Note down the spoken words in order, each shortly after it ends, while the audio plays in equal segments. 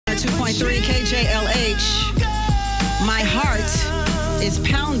102.3 KJLH. My heart is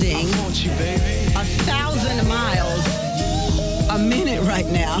pounding 1,000 miles a minute right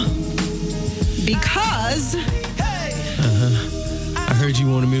now because... I heard you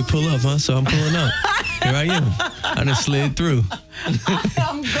wanted me to pull up, huh? So I'm pulling up. Here I am. I done slid through.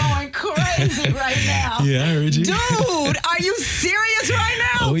 I'm going crazy right now. Yeah, I heard you. Dude, are you serious right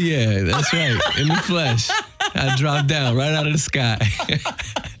now? Oh, yeah, that's right. In the flesh. I dropped down right out of the sky.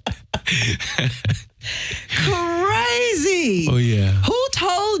 Crazy. Oh, yeah. Who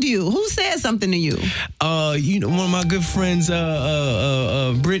told you? Who said something to you? One of my good friends,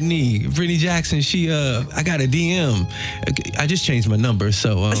 Brittany Jackson, I got a DM. I just changed my number,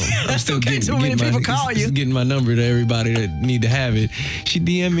 so I'm still getting my number to everybody that need to have it. She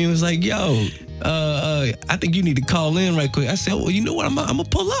DM'd me and was like, yo, I think you need to call in right quick. I said, well, you know what? I'm going to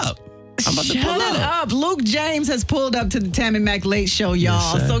pull up. I'm about to pull up. Luke James has pulled up to the Tammi Mac Late Show,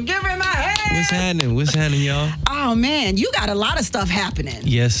 y'all. Yes, so give him a hand. What's happening, y'all? Oh, man, you got a lot of stuff happening.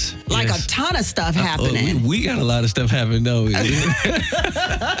 Yes. Like a ton of stuff happening. We got a lot of stuff happening, though.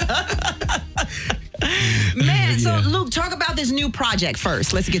 Man, so Luke, talk about this new project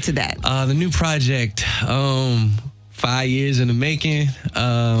first. Let's get to that. The new project, 5 years in the making.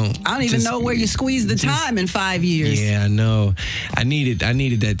 I don't even know where you squeezed the time in 5 years. Yeah, I know. I needed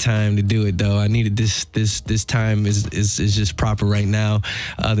that time to do it, though. I needed this time is just proper right now.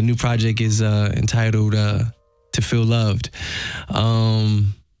 The new project is entitled "To Feel Loved."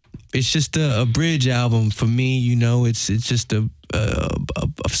 It's just a bridge album for me. You know, it's just a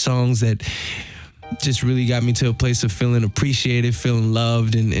songs that just really got me to a place of feeling appreciated, feeling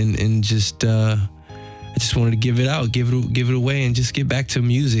loved, and just. I just wanted to give it out, give it away, and just get back to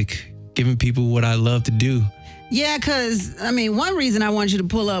music, giving people what I love to do. Yeah, because, one reason I wanted you to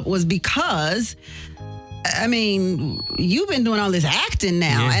pull up was because, you've been doing all this acting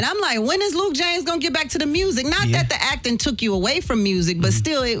now. Yeah. And I'm like, when is Luke James going to get back to the music? Not that the acting took you away from music, but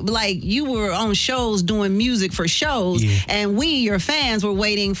still, you were on shows doing music for shows. Yeah. And we, your fans, were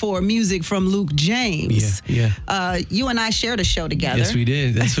waiting for music from Luke James. Yeah. You and I shared a show together. Yes, we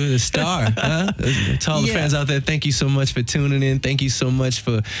did. That's for the star. Huh? To all the fans out there, thank you so much for tuning in. Thank you so much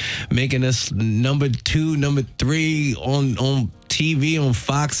for making us number 2, number 3 on TV, on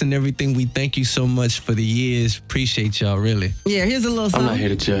Fox and everything. We thank you so much for the years. Appreciate y'all, really. Yeah, here's a little song. I'm not here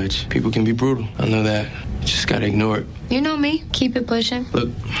to judge. People can be brutal. I know that. You just gotta ignore it. You know me. Keep it pushing. Look,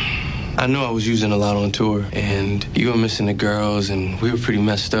 I know I was using a lot on tour, and you were missing the girls, and we were pretty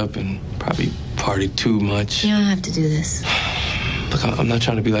messed up and probably partied too much. You don't have to do this. Look, I'm not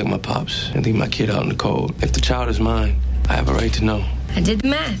trying to be like my pops and leave my kid out in the cold. If the child is mine, I have a right to know. I did the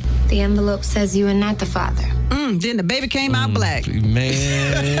math. The envelope says you are not the father. Then the baby came out black. Man,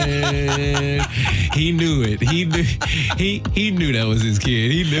 he knew it. He knew that was his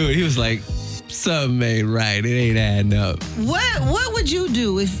kid. He knew it. He was like, something ain't right. It ain't adding up. What would you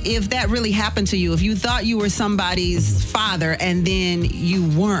do if that really happened to you? If you thought you were somebody's father and then you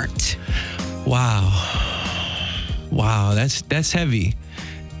weren't? Wow, that's heavy.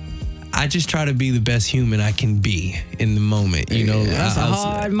 I just try to be the best human I can be in the moment. You know, that's a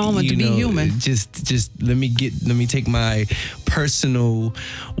hard moment to be human. Just let me take my personal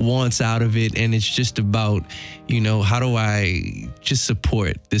wants out of it, and it's just about, how do I just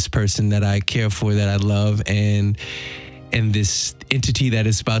support this person that I care for, that I love, and this entity that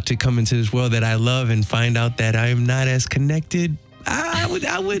is about to come into this world that I love, and find out that I am not as connected.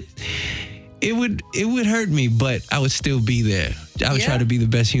 It would hurt me, but I would still be there. I would try to be the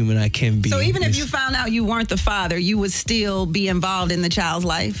best human I can be. So even if you found out you weren't the father, you would still be involved in the child's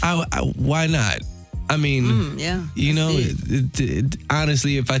life? Why not?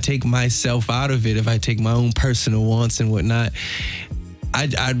 Honestly, if I take myself out of it, if I take my own personal wants and whatnot,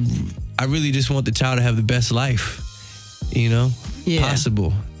 I really just want the child to have the best life,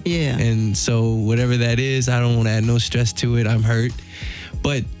 possible. Yeah. And so whatever that is, I don't want to add no stress to it. I'm hurt,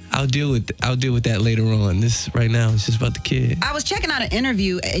 but I'll deal with that later on. This right now is just about the kid. I was checking out an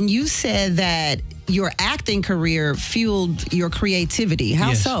interview, and you said that your acting career fueled your creativity.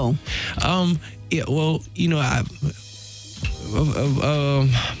 How so? Yeah. Well,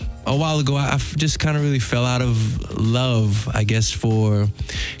 a while ago, I just kind of really fell out of love, I guess, for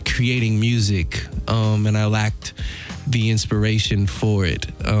creating music, and I lacked the inspiration for it.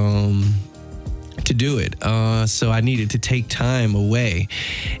 To do it. So I needed to take time away.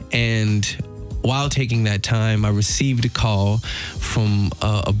 And while taking that time, I received a call from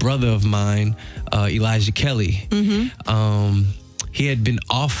a brother of mine, Elijah Kelly. He had been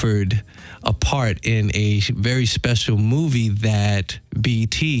offered a part in a very special movie that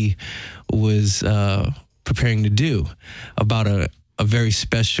BET was preparing to do about a a very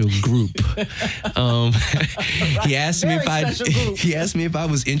special group. He asked me if I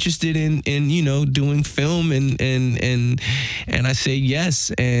was interested in doing film, and I said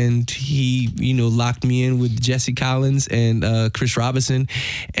yes, and he locked me in with Jesse Collins and Chris Robinson,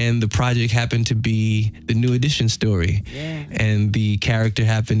 and the project happened to be the New Edition story, and the character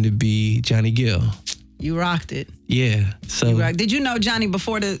happened to be Johhny Gill. You rocked it. Yeah. So did you know Johhny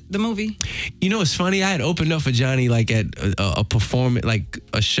before the movie? It's funny. I had opened up for Johhny like at a performance, like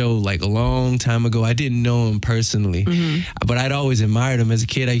a show, like a long time ago. I didn't know him personally, but I'd always admired him as a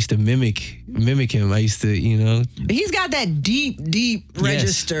kid. I used to mimic him. I used to, He's got that deep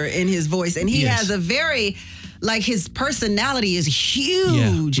register in his voice, and he has a very, like, his personality is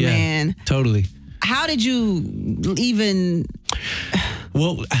huge, man. Totally. How did you even?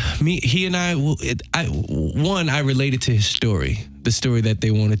 Well, he and I related to his story, the story that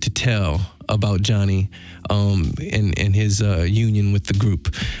they wanted to tell about Johhny and his union with the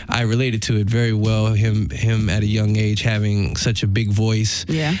group. I related to it very well. Him at a young age having such a big voice.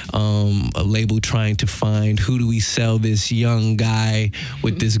 Yeah. A label trying to find, who do we sell this young guy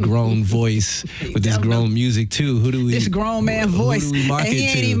with this grown voice, with this grown music to? Who do we? This grown man voice. Who do we market and he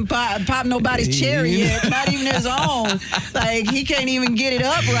ain't to? even pop nobody's cherry yet, not even his own. Like, he can't even get it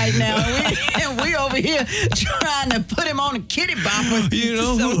up right now. And we over here trying to put him on a kitty bopper.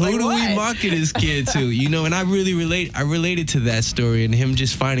 Who do we market his kid to? And I really related to that story, and him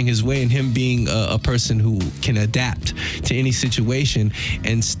just finding his way, and him being a person who can adapt to any situation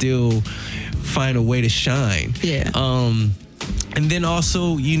and still find a way to shine. Yeah. And then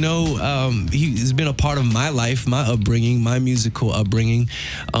also, he's been a part of my life, my upbringing, my musical upbringing.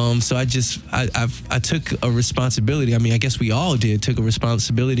 So I took a responsibility. I mean, I guess we all took a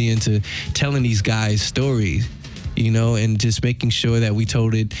responsibility into telling these guys stories, and just making sure that we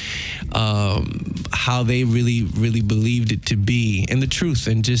told it how they really, really believed it to be, and the truth,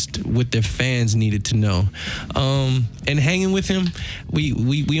 and just what their fans needed to know. And hanging with him,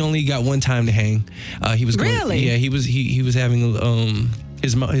 we only got one time to hang. He was he was having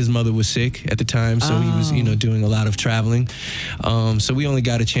his mother was sick at the time, so he was doing a lot of traveling. So we only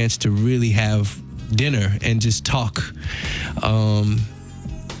got a chance to really have dinner and just talk. And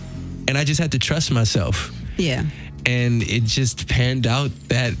I just had to trust myself. Yeah. And it just panned out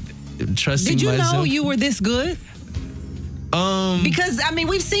that trusting myself. Did you know you were this good? Because, I mean,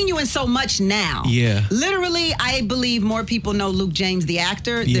 we've seen you in so much now. Yeah. Literally, I believe more people know Luke James, the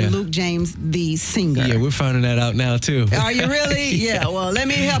actor, than Luke James, the singer. Yeah, we're finding that out now, too. Are you really? Yeah, well, let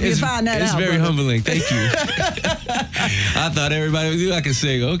me help you find that out. It's very humbling. Thank you. I thought everybody would do. I could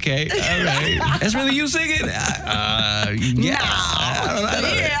sing. Okay. All right. That's really you singing? Yeah. No. I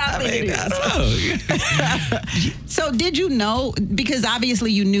don't know. So did you know, because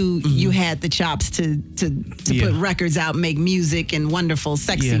obviously you knew you had the chops to put records out, make music and wonderful,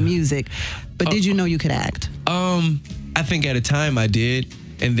 sexy music, but did you know you could act? I think at a time I did,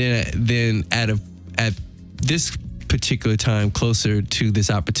 and then at this particular time, closer to this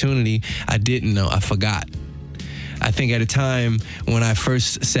opportunity, I didn't know. I forgot. I think at a time when I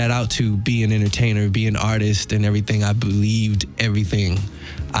first set out to be an entertainer, be an artist and everything, I believed everything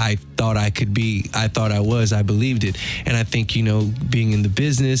I thought I could be. I thought I was. I believed it. And I think, being in the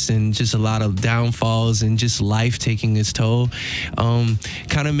business and just a lot of downfalls and just life taking its toll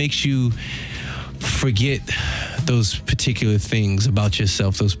kind of makes you forget those particular things about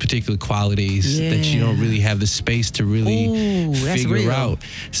yourself, those particular qualities that you don't really have the space to really figure out.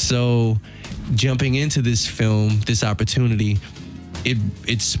 So jumping into this film, this opportunity,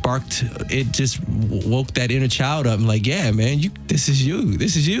 it sparked, it just woke that inner child up. I'm like, yeah, man, this is you.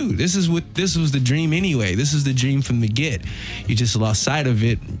 This was the dream anyway. This is the dream from the get. You just lost sight of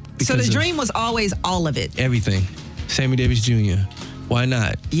it. So the dream was always all of it. Everything. Sammy Davis Jr. Why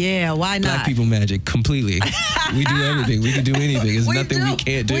not? Yeah, why not? Black people magic, completely. We do everything. We can do anything. There's nothing we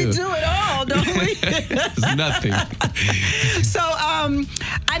can't do. We do it all, don't we? There's nothing. So,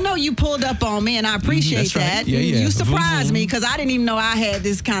 I know you pulled up on me, and I appreciate that. Right. Yeah. You surprised me, because I didn't even know I had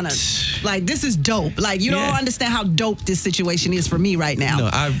this kind of, like, this is dope. Like, you don't understand how dope this situation is for me right now. No,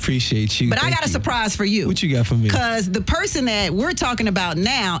 I appreciate you. But I got a surprise for you. What you got for me? Because the person that we're talking about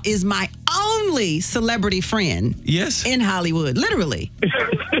now is my only celebrity friend. Yes. In Hollywood, literally.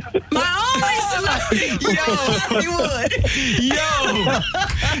 My only celebrity. Yo, Hollywood. Yo.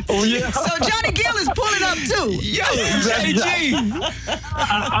 Oh, yeah. So Johhny Gill is pulling up too. Yo, JG.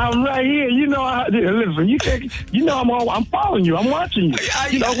 I'm right here. Listen, you can't. I'm following you. I'm watching you.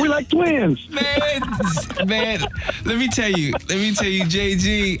 We like twins. friends. Man, let me tell you,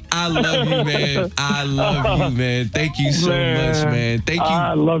 JG, I love you, man. I love you, man. Thank you so much, man. Thank you.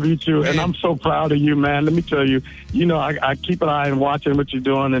 I love you too, man. and I'm so proud of you, man. Let me tell you, I keep an eye on watching what you're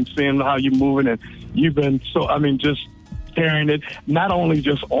doing and seeing how you're moving, and you've been just carrying it, not only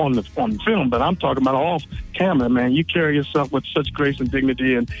just on the film, but I'm talking about off camera, man. You carry yourself with such grace and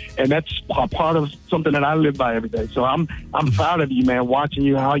dignity, and that's a part of something that I live by every day. So I'm proud of you, man, watching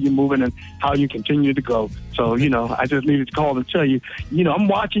you, how you're moving and how you continue to go. So, I just needed to call to tell you, I'm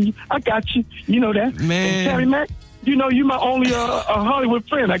watching you. I got you. You know that. Man. And Tammi Mac, you my only a Hollywood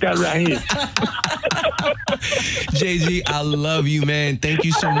friend I got right here. JG, I love you, man. Thank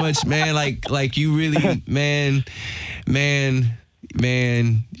you so much, man. Like you really, man,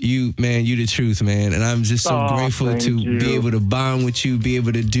 you the truth, man. And I'm just so grateful to be able to bond with you, be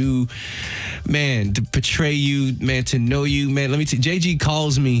able to do, man, to portray you, man, to know you, man. Let me tell you, JG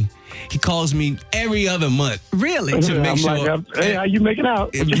calls me. He calls me every other month. Really? To make sure. Like, hey, how you making out?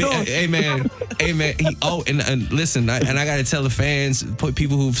 What you doing? Hey, man. And listen, I got to tell the fans,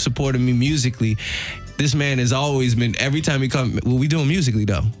 people who've supported me musically, this man has always been, every time he comes, what we doing musically,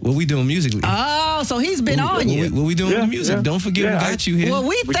 though? What we doing musically? Oh, so he's been on you. What we doing with the music? Yeah. Don't forget we got you here. Well,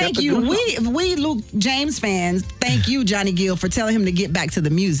 we thank you. We Luke James fans, thank you, Johhny Gill, for telling him to get back to the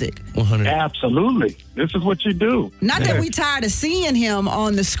music. 100. Absolutely. This is what you do. Not that we tired of seeing him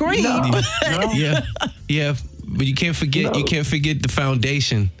on the screen. No. Yeah. But you can't forget. You can't forget the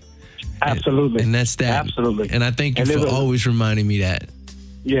foundation. Absolutely. And that's that. Absolutely. And I thank you for always reminding me that.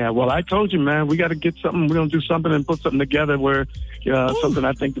 Yeah, well, I told you, man, we got to get something. We're going to do something and put something together where something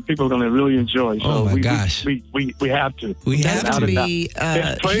I think the people are going to really enjoy. So oh, my gosh. We have to. We have to. Be,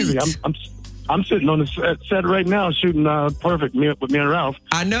 it's crazy. I'm sitting on the set right now shooting Perfect with me and Ralph.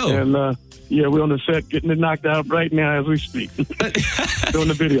 I know. And, we're on the set getting it knocked out right now as we speak. Doing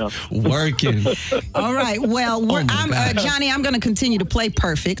the video. Working. All right. Well, Johhny, I'm going to continue to play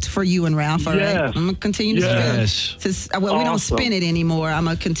Perfect for you and Ralph. All right. I'm going to continue to spin. We don't spin it anymore. I'm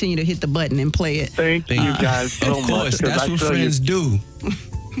going to continue to hit the button and play it. Thank you guys so much. Of course. That's what friends do.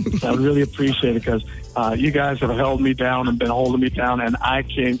 I really appreciate it because you guys have held me down and been holding me down, and I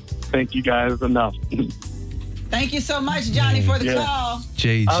can't thank you guys enough. Thank you so much, Johhny, for the call.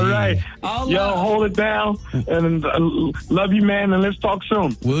 JG. All right. Yo, hold it down. And love you, man, and let's talk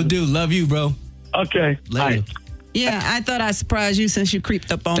soon. Will do. Love you, bro. Okay. Later. Bye. Yeah, I thought I'd surprise you since you creeped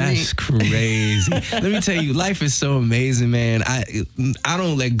up on me. That's crazy. Let me tell you, life is so amazing, man. I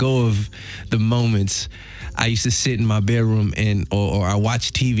don't let go of the moments. I used to sit in my bedroom or I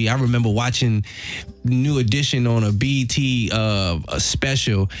watch TV. I remember watching New Edition on a BET a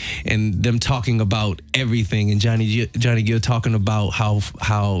special and them talking about everything, and Johhny Gill talking about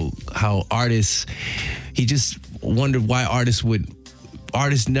how artists, he just wondered why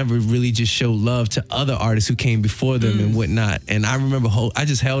artists never really just show love to other artists who came before them and whatnot. And I remember I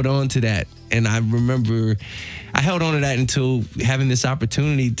just held on to that. And I remember I held on to that until having this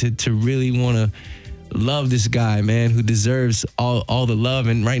opportunity to really want to love this guy, man, who deserves all the love.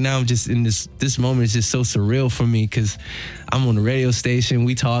 And right now I'm just in this moment is just so surreal for me because I'm on the radio station,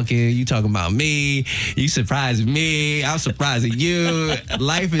 you talking about me, you surprising me, I'm surprising you.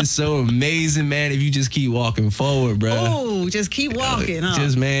 Life is so amazing, man, if you just keep walking forward, bro. Oh, just keep walking, huh?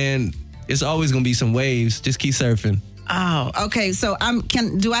 Just, man, it's always gonna be some waves. Just keep surfing. Oh, okay. So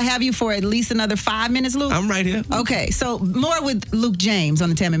do I have you for at least another 5 minutes, Luke? I'm right here. Okay, so more with Luke James on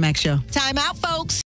the Tammi Mac Show. Time out, folks.